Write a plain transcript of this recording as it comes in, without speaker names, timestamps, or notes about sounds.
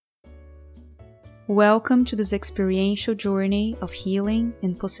Welcome to this experiential journey of healing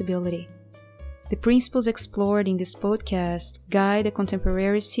and possibility. The principles explored in this podcast guide a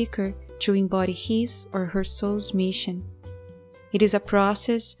contemporary seeker to embody his or her soul's mission. It is a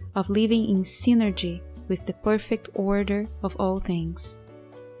process of living in synergy with the perfect order of all things.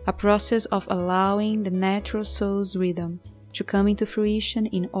 A process of allowing the natural soul's rhythm to come into fruition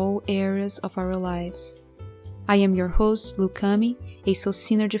in all areas of our lives. I am your host, Lu Kami, a soul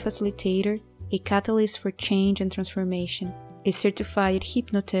synergy facilitator, a catalyst for change and transformation, a certified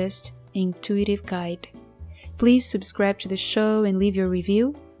hypnotist, and intuitive guide. Please subscribe to the show and leave your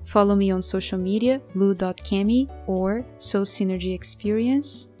review. Follow me on social media, lu.kami or Soul Synergy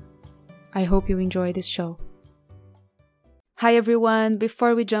Experience. I hope you enjoy this show. Hi everyone,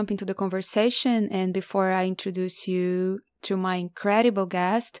 before we jump into the conversation and before I introduce you to my incredible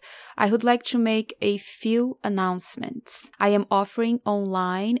guest, I would like to make a few announcements. I am offering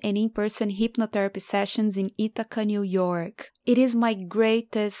online and in-person hypnotherapy sessions in Ithaca, New York. It is my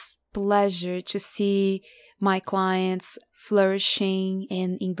greatest pleasure to see my clients flourishing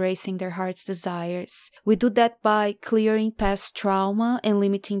and embracing their heart's desires. We do that by clearing past trauma and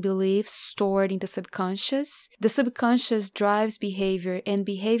limiting beliefs stored in the subconscious. The subconscious drives behavior, and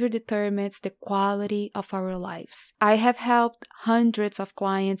behavior determines the quality of our lives. I have helped hundreds of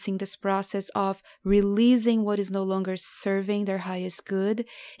clients in this process of releasing what is no longer serving their highest good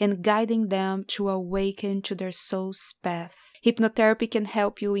and guiding them to awaken to their soul's path. Hypnotherapy can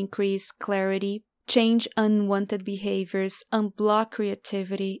help you increase clarity, change unwanted behaviors, unblock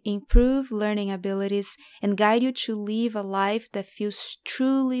creativity, improve learning abilities, and guide you to live a life that feels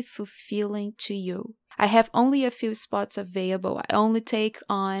truly fulfilling to you. I have only a few spots available. I only take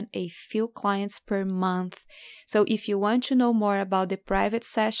on a few clients per month. So if you want to know more about the private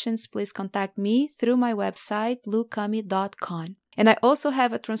sessions, please contact me through my website, lukami.com. And I also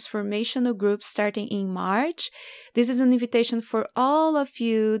have a transformational group starting in March. This is an invitation for all of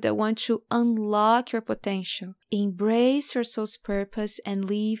you that want to unlock your potential, embrace your soul's purpose, and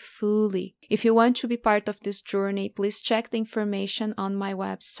live fully. If you want to be part of this journey, please check the information on my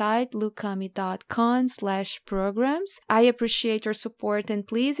website, lukami.com/programs. I appreciate your support, and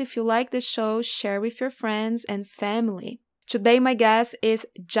please, if you like the show, share with your friends and family. Today, my guest is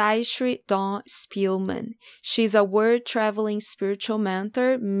Jayashree Dawn Spielman. She's a world-traveling spiritual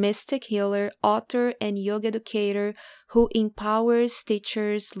mentor, mystic healer, author, and yoga educator who empowers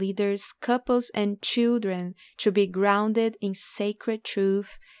teachers, leaders, couples, and children to be grounded in sacred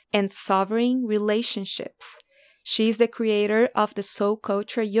truth and sovereign relationships. She is the creator of the Soul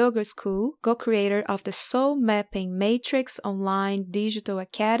Culture Yoga School, co-creator of the Soul Mapping Matrix Online Digital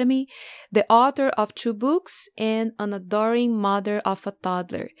Academy, the author of 2 books, and an adoring mother of a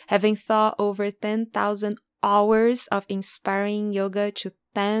toddler, having taught over 10,000 hours of inspiring yoga to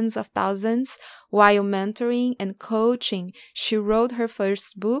tens of thousands. While mentoring and coaching, she wrote her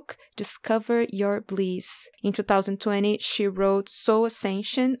first book, Discover Your Bliss. In 2020, she wrote Soul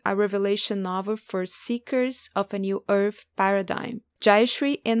Ascension, a revelation novel for seekers of a new earth paradigm.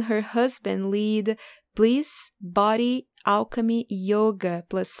 Jayashree and her husband lead Bliss Body Alchemy Yoga,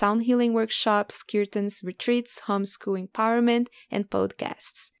 plus sound healing workshops, kirtans, retreats, homeschool empowerment, and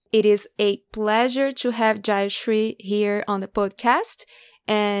podcasts. It is a pleasure to have Jayashree here on the podcast,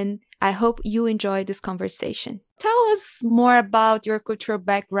 and I hope you enjoy this conversation. Tell us more about your cultural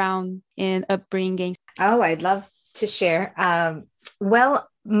background and upbringing. Oh, I'd love to share. Well,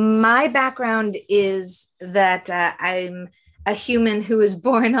 my background is that I'm a human who was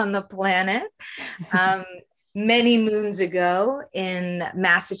born on the planet many moons ago in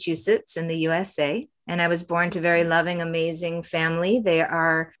Massachusetts in the USA. And I was born to a very loving, amazing family. They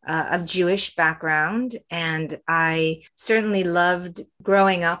are of Jewish background. And I certainly loved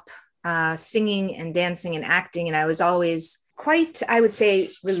growing up singing and dancing and acting. And I was always quite, I would say,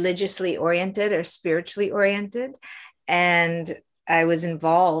 religiously oriented or spiritually oriented. And I was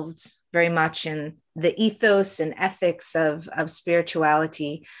involved very much in the ethos and ethics of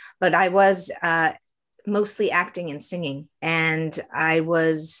spirituality. But I was mostly acting and singing. And I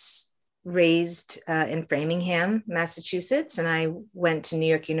was raised in Framingham, Massachusetts, and I went to New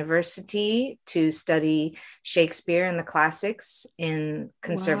York University to study Shakespeare and the classics in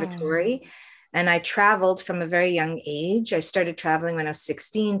conservatory. Wow. And I traveled from a very young age. I started traveling when I was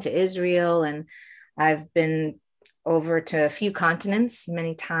 16 to Israel, and I've been over to a few continents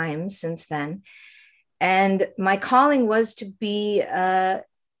many times since then. And my calling was to be a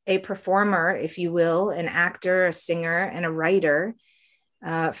performer, if you will, an actor, a singer, and a writer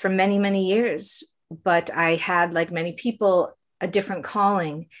for many, many years. But I had, like many people, a different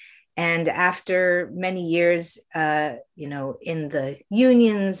calling. And after many years, in the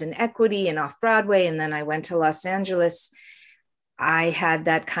unions and equity and off Broadway, and then I went to Los Angeles, I had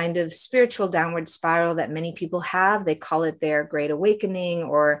that kind of spiritual downward spiral that many people have. They call it their great awakening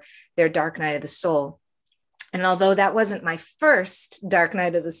or their dark night of the soul. And although that wasn't my first dark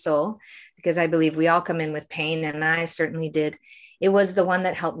night of the soul, because I believe we all come in with pain, and I certainly did, it was the one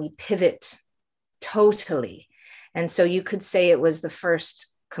that helped me pivot totally. And so you could say it was the first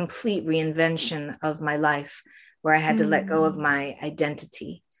complete reinvention of my life, where I had to let go of my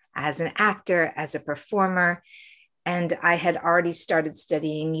identity as an actor, as a performer. And I had already started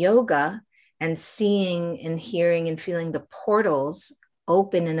studying yoga and seeing and hearing and feeling the portals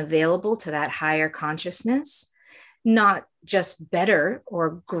open and available to that higher consciousness, not just better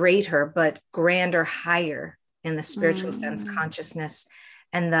or greater, but grander, higher in the spiritual sense consciousness.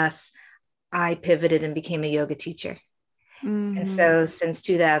 And thus I pivoted and became a yoga teacher. And so since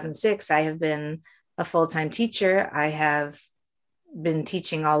 2006, I have been a full-time teacher. I have been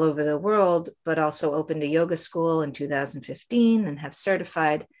teaching all over the world, but also opened a yoga school in 2015 and have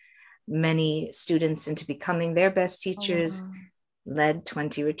certified many students into becoming their best teachers, led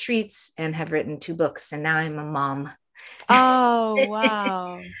 20 retreats, and have written 2 books. And now I'm a mom. Oh,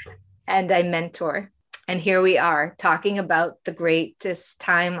 wow. And I mentor. And here we are talking about the greatest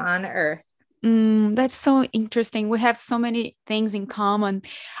time on earth. That's so interesting. We have so many things in common.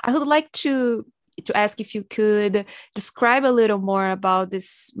 I would like to ask if you could describe a little more about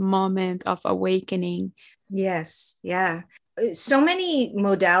this moment of awakening. Yes. Yeah. So many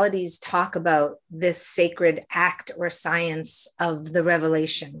modalities talk about this sacred act or science of the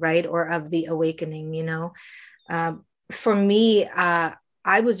revelation, right? Or of the awakening, For me, I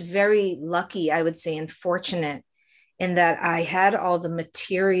was very lucky, I would say, and fortunate in that I had all the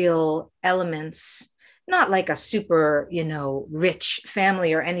material elements, not like a super, rich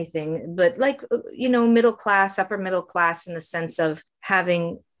family or anything, but like, middle class, upper middle class, in the sense of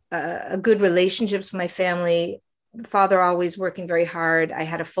having a good relationships with my family, father always working very hard. I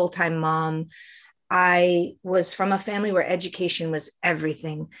had a full-time mom. I was from a family where education was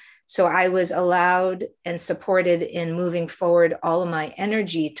everything. So I was allowed and supported in moving forward all of my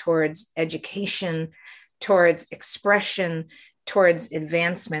energy towards education, towards expression, towards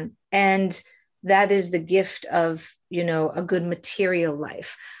advancement. And that is the gift of, a good material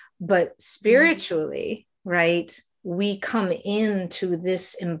life. But spiritually, right, we come into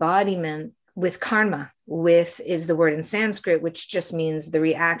this embodiment with karma. With is the word in Sanskrit, which just means the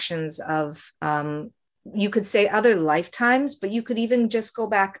reactions of, you could say other lifetimes, but you could even just go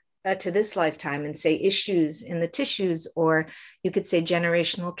back to this lifetime and say issues in the tissues, or you could say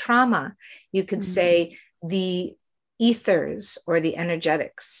generational trauma. You could say the ethers or the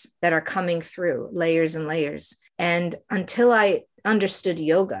energetics that are coming through layers and layers. And until I understood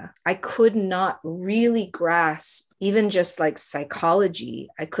yoga, I could not really grasp, even just like psychology,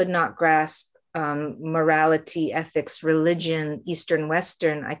 I could not grasp morality, ethics, religion, Eastern,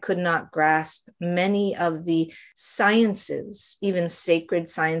 Western. I could not grasp many of the sciences, even sacred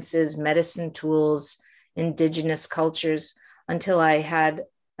sciences, medicine tools, indigenous cultures, until I had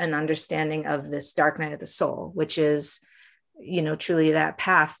an understanding of this dark night of the soul, which is, truly that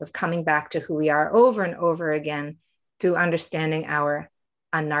path of coming back to who we are over and over again through understanding our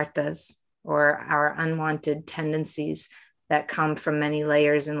anarthas, or our unwanted tendencies that come from many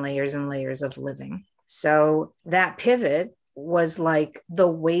layers and layers and layers of living. So that pivot was like the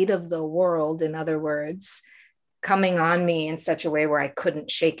weight of the world, in other words, coming on me in such a way where I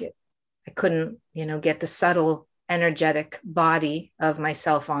couldn't shake it. I couldn't, get the subtle energetic body of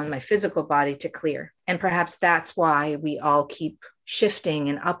myself on my physical body to clear. And perhaps that's why we all keep shifting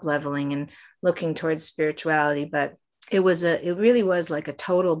and up leveling and looking towards spirituality. But it really was like a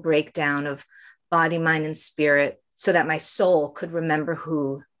total breakdown of body, mind, and spirit, so that my soul could remember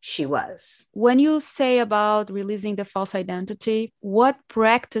who she was. When you say about releasing the false identity, what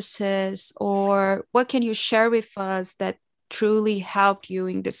practices or what can you share with us that truly helped you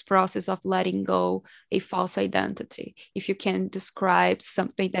in this process of letting go a false identity? If you can describe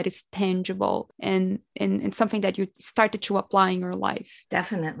something that is tangible and something that you started to apply in your life.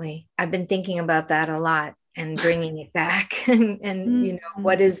 Definitely. I've been thinking about that a lot and bringing it back and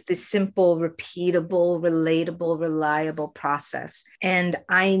what is the simple, repeatable, relatable, reliable process. And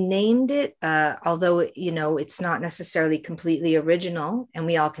I named it, although, it's not necessarily completely original and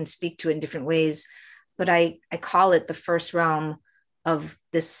we all can speak to it in different ways, but I call it the first realm of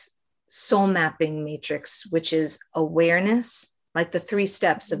this soul mapping matrix, which is awareness, like the 3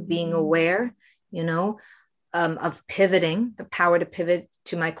 steps of being aware, of pivoting, the power to pivot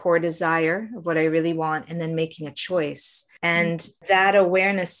to my core desire of what I really want, and then making a choice. And that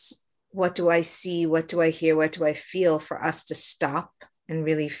awareness what do I see? What do I hear? What do I feel? For us to stop and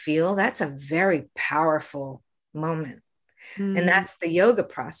really feel, that's a very powerful moment. And that's the yoga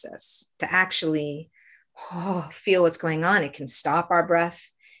process, to actually feel what's going on. It can stop our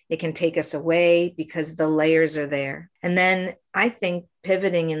breath. It can take us away because the layers are there. And then I think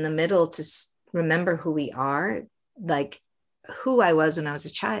pivoting in the middle to remember who we are, like who I was when I was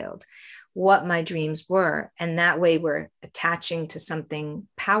a child, what my dreams were. And that way we're attaching to something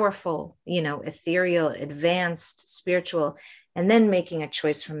powerful, ethereal, advanced, spiritual, and then making a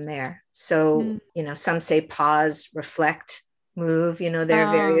choice from there. So, some say pause, reflect, move, there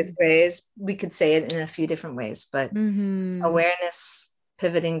are various ways. We could say it in a few different ways, but awareness,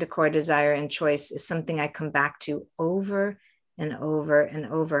 pivoting to core desire and choice is something I come back to over and over and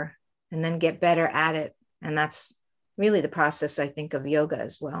over, and then get better at it. And that's really the process, I think, of yoga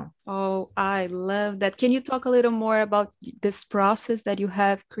as well. Oh, I love that. Can you talk a little more about this process that you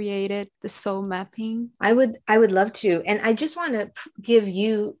have created, the soul mapping? I would love to. And I just want to give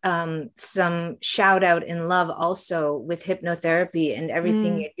you some shout out and love also with hypnotherapy and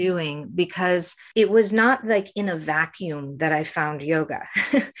everything you're doing, because it was not like in a vacuum that I found yoga.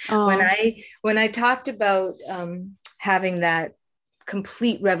 When I talked about having that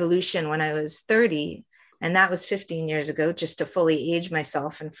complete revolution when I was 30, and that was 15 years ago, just to fully age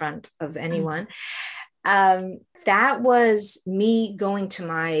myself in front of anyone. That was me going to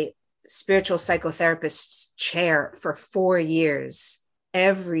my spiritual psychotherapist's chair for 4 years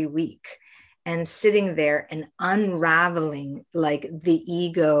every week, and sitting there and unraveling like the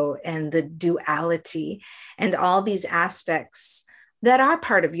ego and the duality and all these aspects that are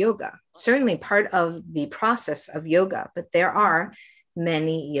part of yoga, certainly part of the process of yoga, but there are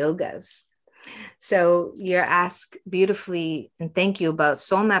many yogas. So you're asked beautifully, and thank you, about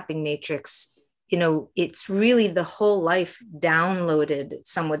soul mapping matrix. It's really the whole life downloaded,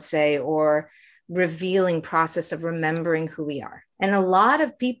 some would say, or revealing process of remembering who we are. And a lot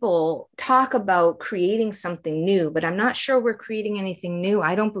of people talk about creating something new, but I'm not sure we're creating anything new.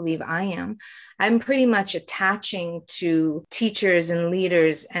 I don't believe I am. I'm pretty much attaching to teachers and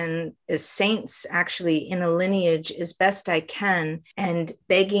leaders and as saints, actually, in a lineage as best I can, and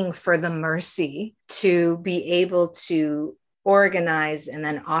begging for the mercy to be able to organize and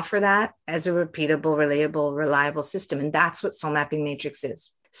then offer that as a repeatable, relatable, reliable system. And that's what soul mapping matrix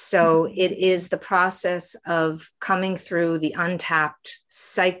is. So it is the process of coming through the untapped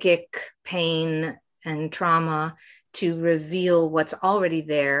psychic pain and trauma to reveal what's already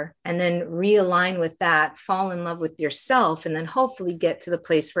there, and then realign with that, fall in love with yourself, and then hopefully get to the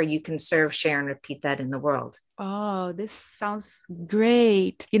place where you can serve, share, and repeat that in the world. Oh, this sounds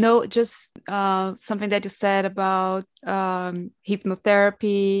great. Just something that you said about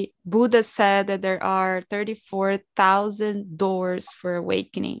hypnotherapy. Buddha said that there are 34,000 doors for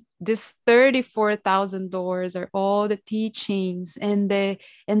awakening. These 34,000 doors are all the teachings and the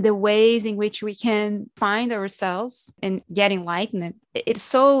ways in which we can find ourselves and get enlightened. It's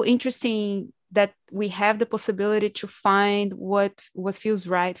so interesting that we have the possibility to find what feels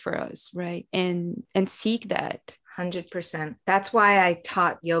right for us, right? And seek that. 100%. That's why I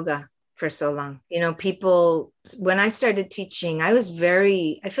taught yoga for so long. People, when I started teaching, I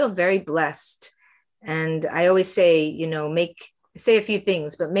feel very blessed. And I always say, say a few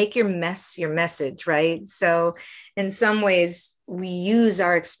things, but make your mess your message, right? So in some ways, we use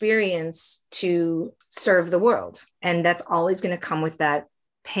our experience to serve the world. And that's always going to come with that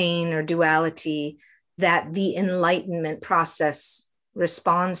pain or duality that the enlightenment process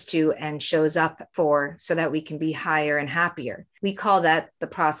responds to and shows up for, so that we can be higher and happier. We call that the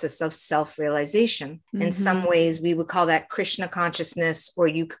process of self-realization. In some ways, we would call that Krishna consciousness, or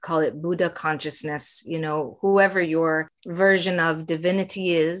you could call it Buddha consciousness, whoever your version of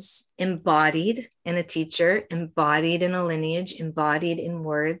divinity is, embodied in a teacher, embodied in a lineage, embodied in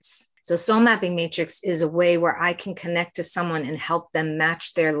words. So soul mapping matrix is a way where I can connect to someone and help them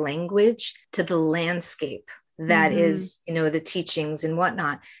match their language to the landscape that is, the teachings and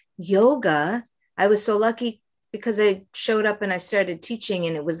whatnot. Yoga, I was so lucky because I showed up and I started teaching,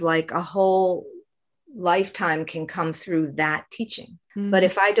 and it was like a whole lifetime can come through that teaching. But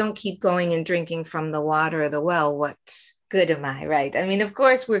if I don't keep going and drinking from the water of the well, what good am I, right? I mean, of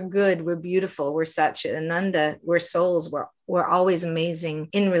course, we're good, we're beautiful, we're Satchitananda, we're souls, we're always amazing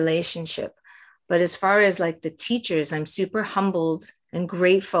in relationship. But as far as like the teachers, I'm super humbled and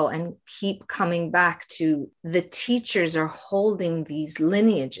grateful, and keep coming back to the teachers are holding these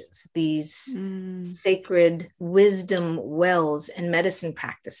lineages, these sacred wisdom wells and medicine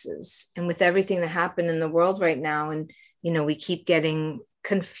practices. And with everything that happened in the world right now, and we keep getting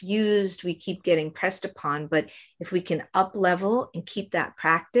confused, we keep getting pressed upon. But if we can up level and keep that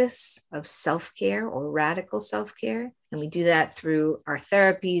practice of self-care or radical self-care, and we do that through our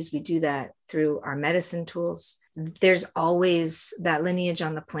therapies, we do that through our medicine tools, there's always that lineage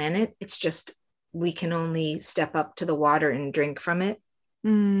on the planet. It's just we can only step up to the water and drink from it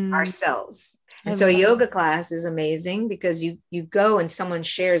ourselves. And so a yoga class is amazing because you go and someone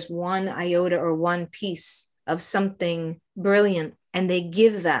shares one iota or one piece of something brilliant and they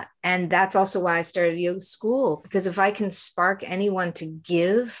give that. And that's also why I started yoga school, because if I can spark anyone to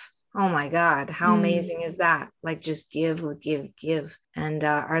give, oh my God, how amazing is that? Like just give. And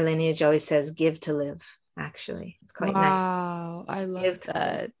our lineage always says give to live, actually. It's quite nice. Wow, I love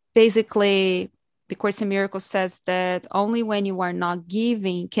that. Basically, the Course in Miracles says that only when you are not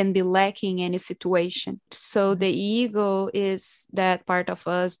giving can be lacking any situation. So the ego is that part of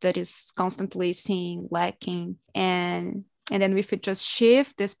us that is constantly seeing lacking. And then if we just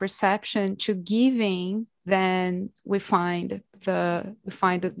shift this perception to giving, then we find the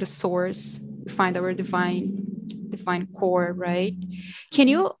source, we find our divine core, right? Can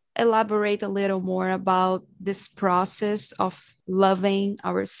you elaborate a little more about this process of loving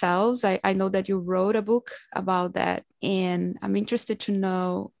ourselves? I know that you wrote a book about that, and I'm interested to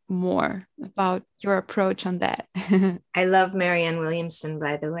know more about your approach on that. I love Marianne Williamson,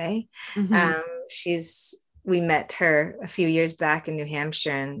 by the way. We met her a few years back in New Hampshire,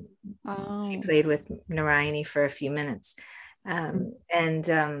 and she played with Narayani for a few minutes.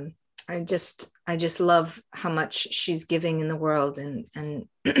 I just love how much she's giving in the world, and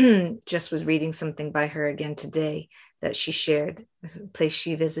just was reading something by her again today that she shared, a place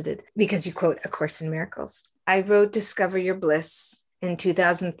she visited, because you quote A Course in Miracles. I wrote Discover Your Bliss in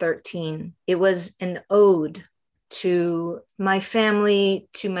 2013. It was an ode to my family,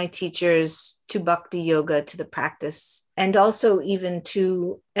 to my teachers, to Bhakti Yoga, to the practice, and also even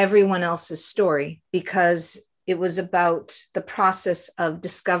to everyone else's story, because it was about the process of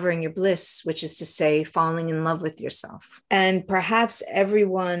discovering your bliss, which is to say, falling in love with yourself. And perhaps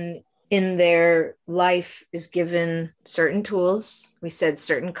everyone in their life is given certain tools. We said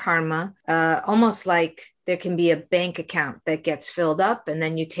certain karma, almost like there can be a bank account that gets filled up and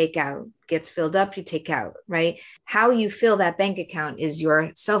then you take out, gets filled up, you take out, right? How you fill that bank account is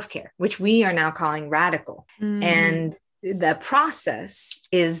your self-care, which we are now calling radical. And the process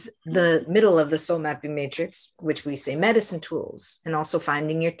is the middle of the soul mapping matrix, which we say medicine tools, and also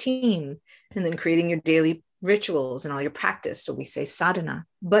finding your team, and then creating your daily rituals and all your practice. So we say sadhana.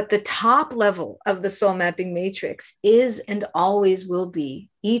 But the top level of the soul mapping matrix is and always will be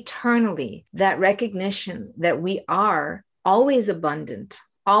eternally that recognition that we are always abundant,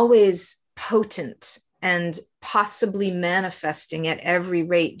 always potent, and possibly manifesting at every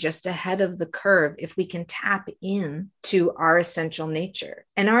rate just ahead of the curve if we can tap in to our essential nature.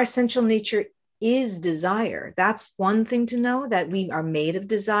 And our essential nature is desire. That's one thing to know, that we are made of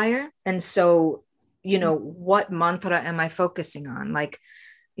desire. And so, what mantra am I focusing on? Like,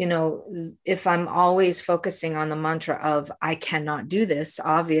 if I'm always focusing on the mantra of I cannot do this,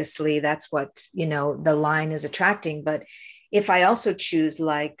 obviously that's what, the line is attracting. But if I also choose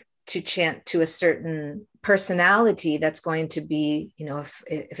like to chant to a certain personality that's going to be,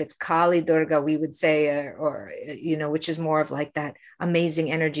 if it's Kali Durga, we would say, or which is more of like that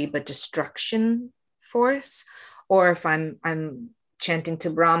amazing energy, but destruction force. Or if I'm chanting to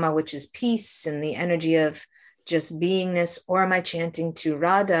Brahma, which is peace and the energy of just beingness, or am I chanting to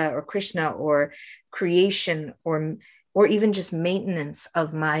Radha or Krishna or creation, or even just maintenance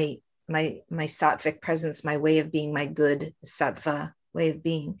of my sattvic presence, my way of being, my good sattva way of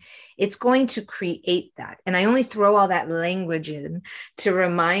being? It's going to create that. And I only throw all that language in to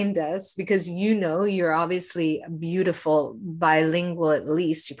remind us, because you're obviously beautiful, bilingual at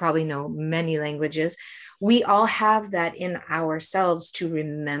least. You probably know many languages. We all have that in ourselves to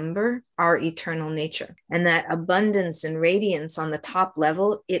remember our eternal nature, and that abundance and radiance on the top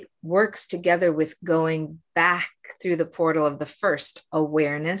level. It works together with going back through the portal of the first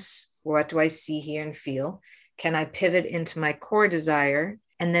awareness. What do I see, hear, and feel? Can I pivot into my core desire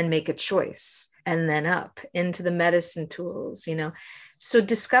and then make a choice, and then up into the medicine tools, So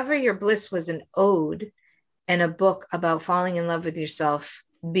Discover Your Bliss was an ode and a book about falling in love with yourself,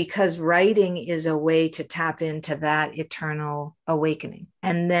 because writing is a way to tap into that eternal awakening.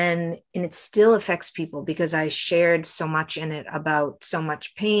 And it still affects people, because I shared so much in it about so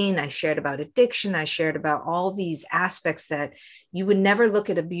much pain. I shared about addiction. I shared about all these aspects that you would never look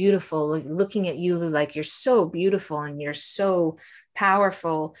at looking at you, like you're so beautiful and you're so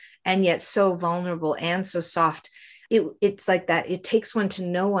powerful, and yet so vulnerable and so soft. It's like that. It takes one to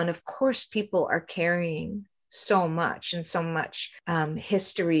know one. Of course, people are carrying so much and so much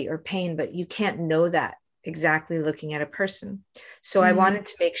history or pain, but you can't know that exactly looking at a person. So I wanted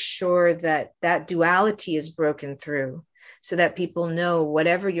to make sure that that duality is broken through so that people know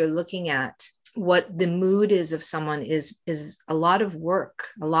whatever you're looking at, what the mood is of someone is a lot of work,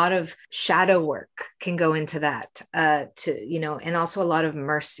 a lot of shadow work can go into that, and also a lot of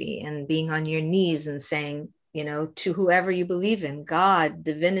mercy and being on your knees and saying, to whoever you believe in, God,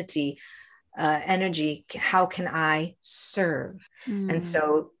 divinity, energy, how can I serve? And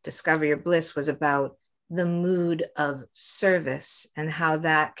so Discover Your Bliss was about the mood of service and how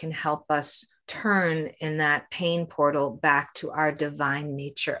that can help us turn in that pain portal back to our divine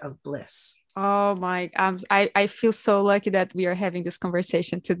nature of bliss. Oh my, I feel so lucky that we are having this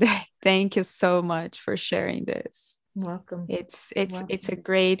conversation today. Thank you so much for sharing this. Welcome. It's a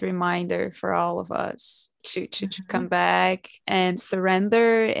great reminder for all of us to come back and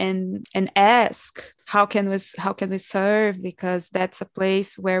surrender and ask, how can we serve? Because that's a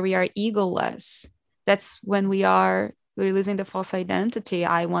place where we are egoless. That's when we're losing the false identity.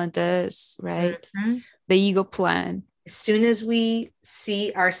 I want this, right? Mm-hmm. The ego plan. As soon as we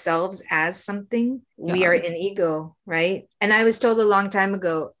see ourselves as something, we are in ego, right? And I was told a long time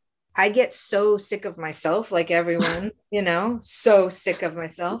ago, I get so sick of myself, like everyone, so sick of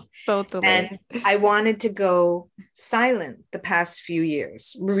myself. Totally. And I wanted to go silent the past few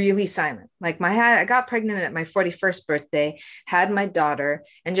years, really silent. Like I got pregnant at my 41st birthday, had my daughter,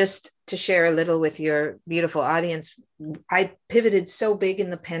 and just to share a little with your beautiful audience, I pivoted so big in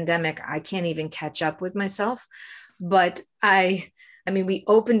the pandemic, I can't even catch up with myself. But we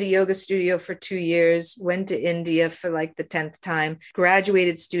opened a yoga studio for 2 years, went to India for like the 10th time,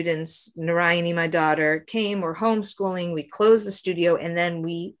 graduated students, Narayani, my daughter, came, we're homeschooling, we closed the studio, and then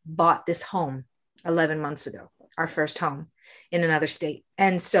we bought this home 11 months ago, our first home in another state.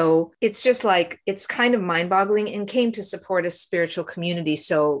 And so it's just like, it's kind of mind-boggling, and came to support a spiritual community.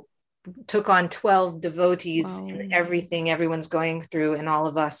 So took on 12 devotees and everything everyone's going through and all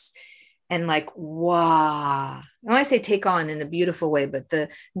of us. And like, wow. When I say take on in a beautiful way, but the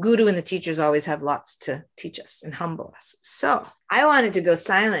guru and the teachers always have lots to teach us and humble us. So I wanted to go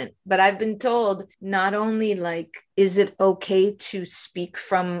silent, but I've been told not only like, is it okay to speak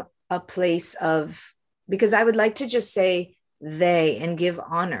from a place of, because I would like to just say they and give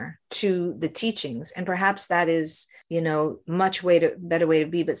honor to the teachings. And perhaps that is, much better way to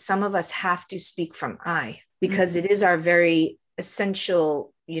be. But some of us have to speak from I, because it is our very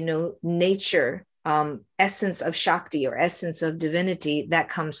essential nature, essence of Shakti or essence of divinity that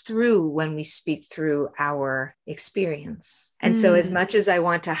comes through when we speak through our experience. And so as much as I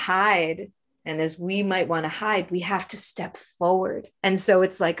want to hide, and as we might want to hide, we have to step forward. And so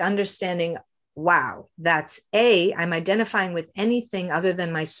it's like understanding, wow, that's A, I'm identifying with anything other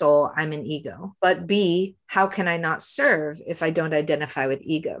than my soul, I'm an ego. But B, how can I not serve if I don't identify with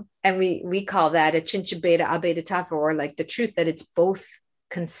ego? And we call that a Chincha Abheda Tattva, or like the truth that it's both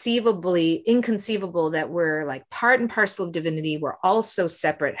inconceivable that we're like part and parcel of divinity. We're all so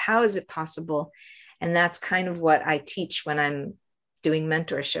separate. How is it possible? And that's kind of what I teach when I'm doing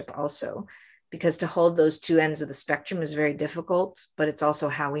mentorship also, because to hold those two ends of the spectrum is very difficult, but it's also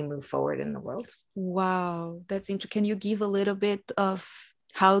how we move forward in the world. Wow, that's interesting. Can you give a little bit of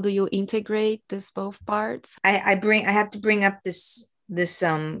how do you integrate this both parts? I have to bring up the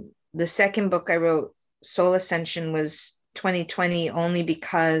second book I wrote, Soul Ascension, was 2020, only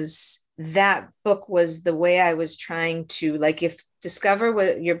because that book was the way I was trying to, like, if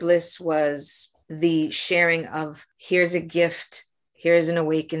Discover Your Bliss was the sharing of, here's a gift, here's an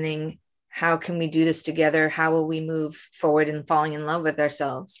awakening, how can we do this together? How will we move forward in falling in love with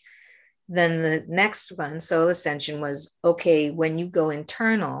ourselves? Then the next one, Soul Ascension, was, okay, when you go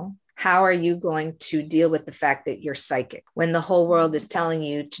internal, how are you going to deal with the fact that you're psychic when the whole world is telling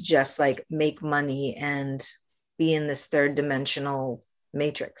you to just like make money and be in this third dimensional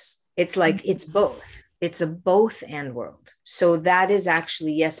matrix? It's like, it's both. It's a both and world. So that is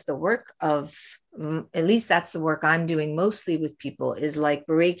actually, yes, the work of, at least that's the work I'm doing mostly with people, is like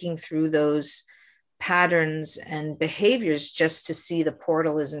breaking through those patterns and behaviors just to see the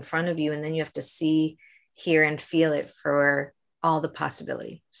portal is in front of you. And then you have to see, hear, and feel it for all the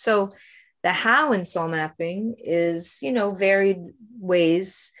possibility. So the how in soul mapping is, varied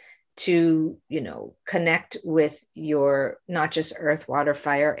ways to, connect with your, not just earth, water,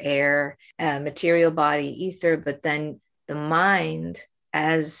 fire, air, material body, ether, but then the mind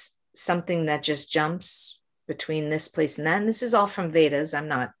as something that just jumps between this place and that. And this is all from Vedas. I'm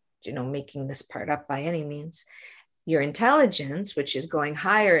not, making this part up by any means. Your intelligence, which is going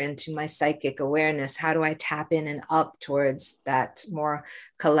higher into my psychic awareness. How do I tap in and up towards that more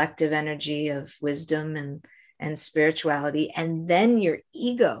collective energy of wisdom and spirituality, and then your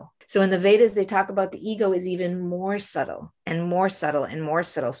ego. So in the Vedas, they talk about the ego is even more subtle and more subtle and more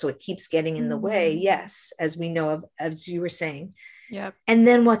subtle. So it keeps getting in the way. Yes, as we know of, as you were saying. Yep. And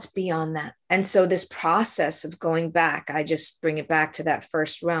then what's beyond that? And so this process of going back, I just bring it back to that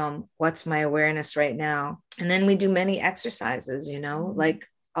first realm. What's my awareness right now? And then we do many exercises, like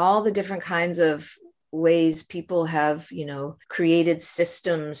all the different kinds of ways people have, created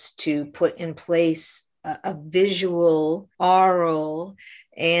systems to put in place a visual, oral,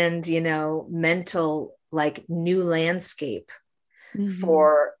 and, mental, like new landscape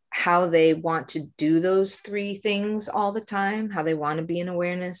for how they want to do those three things all the time, how they want to be in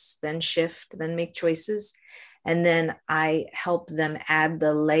awareness, then shift, then make choices. And then I help them add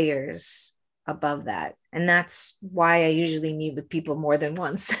the layers above that. And that's why I usually meet with people more than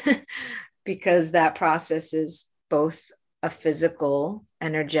once, because that process is both a physical,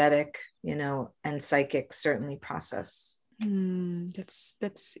 energetic, and psychic, certainly, process.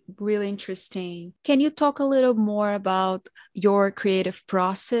 That's really interesting. Can you talk a little more about your creative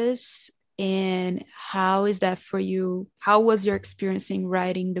process and how is that for you? How was your experience in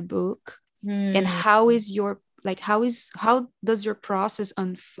writing the book? And how does your process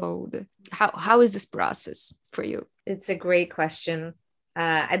unfold? How is this process for you? It's a great question.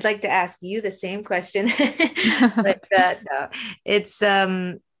 I'd like to ask you the same question, but no, it's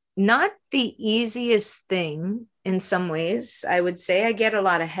not the easiest thing in some ways. I would say I get a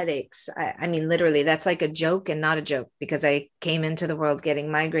lot of headaches. I mean, literally, that's like a joke and not a joke, because I came into the world getting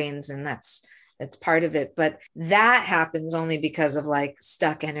migraines, and that's part of it. But that happens only because of like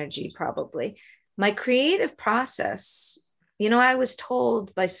stuck energy, probably. My creative process, I was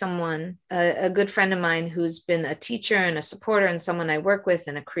told by someone, a good friend of mine who's been a teacher and a supporter and someone I work with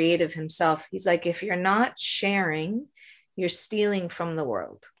and a creative himself. He's like, if you're not sharing, you're stealing from the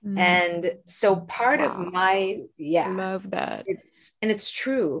world. And so part of my, love that. It's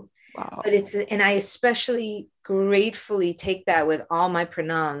true. Wow. But and I especially gratefully take that with all my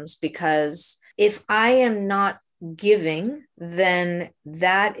pranams, because if I am not giving, then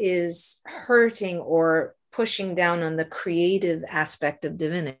that is hurting or pushing down on the creative aspect of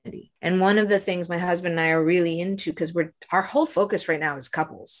divinity. And one of the things my husband and I are really into, because our whole focus right now is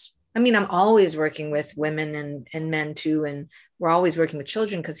couples. I mean, I'm always working with women and men too. And we're always working with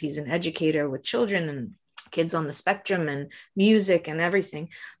children, because he's an educator with children and kids on the spectrum and music and everything.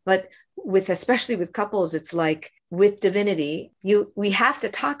 But especially with couples, it's like with divinity, we have to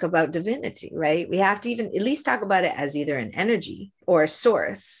talk about divinity, right? We have to even at least talk about it as either an energy or a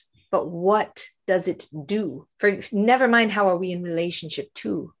source. But what does it do? Never mind how are we in relationship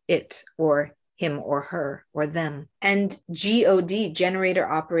to it or him or her or them. And God, generator,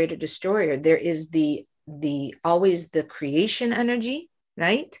 operator, destroyer, there is always the creation energy,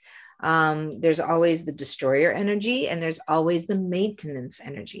 right? There's always the destroyer energy, and there's always the maintenance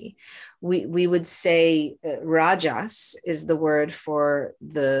energy. We would say rajas is the word for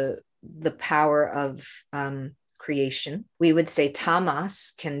the power of creation. We would say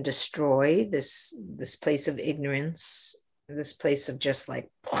tamas can destroy this place of ignorance, this place of just like,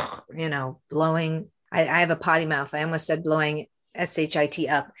 blowing. I have a potty mouth. I almost said blowing SHIT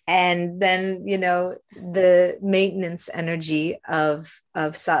up. And then, the maintenance energy of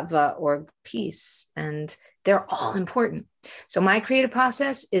sattva or peace. And they're all important. So my creative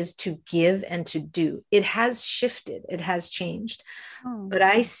process is to give and to do. It has shifted. It has changed. But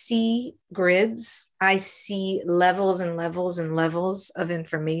I see grids. I see levels and levels and levels of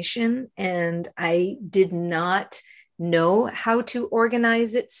information. And I did not know how to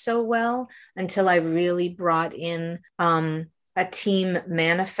organize it so well until I really brought in a team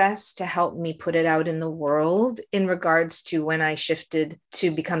manifest to help me put it out in the world, in regards to when I shifted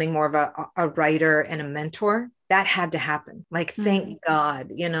to becoming more of a writer and a mentor. That had to happen. Like, thank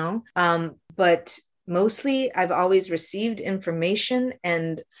God, but mostly I've always received information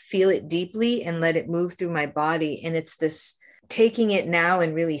and feel it deeply and let it move through my body. And it's this taking it now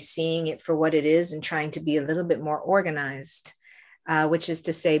and really seeing it for what it is and trying to be a little bit more organized, which is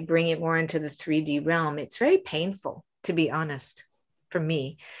to say, bring it more into the 3D realm. It's very painful, to be honest, for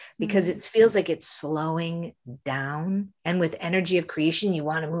me, because it feels like it's slowing down. And with energy of creation, you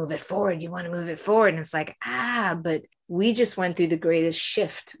want to move it forward. And it's like, but we just went through the greatest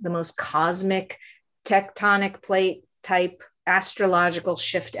shift, the most cosmic tectonic plate type astrological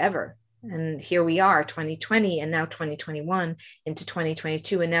shift ever. And here we are, 2020, and now 2021 into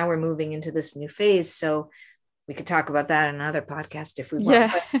 2022. And now we're moving into this new phase. So we could talk about that in another podcast if we want.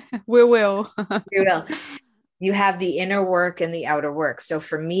 Yeah, we will. We will. You have the inner work and the outer work. So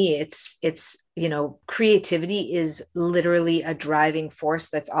for me, it's, creativity is literally a driving force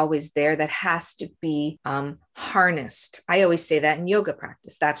that's always there, that has to be harnessed. I always say that in yoga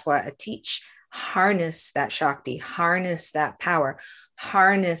practice. That's what I teach. Harness that Shakti, harness that power,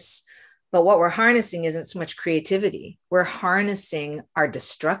 harness. But what we're harnessing isn't so much creativity. We're harnessing our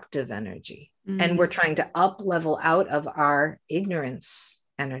destructive energy, and we're trying to up level out of our ignorance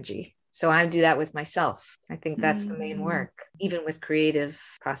energy. So I do that with myself. I think that's the main work, even with creative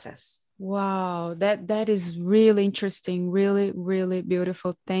process. Wow, that is really interesting, really, really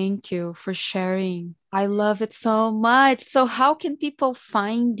beautiful. Thank you for sharing. I love it so much. So how can people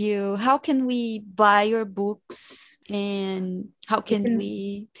find you? How can we buy your books? And how can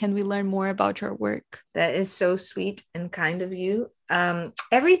we learn more about your work? That is so sweet and kind of you.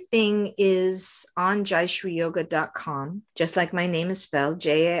 Everything is on jaishreeyoga.com, just like my name is spelled,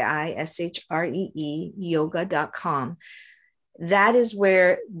 JAISHREE, yoga.com. That is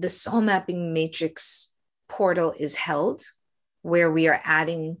where the Soul Mapping Matrix portal is held, where we are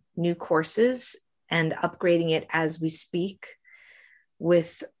adding new courses and upgrading it as we speak,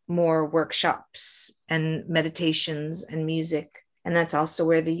 with more workshops and meditations and music. And that's also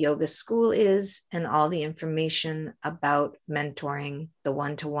where the yoga school is, and all the information about mentoring, the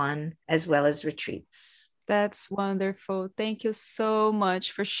one-to-one, as well as retreats. That's wonderful. Thank you so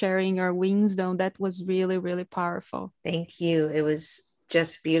much for sharing your wisdom. That was really, really powerful. Thank you. It was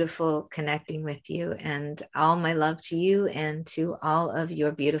just beautiful connecting with you, and all my love to you and to all of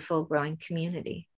your beautiful growing community.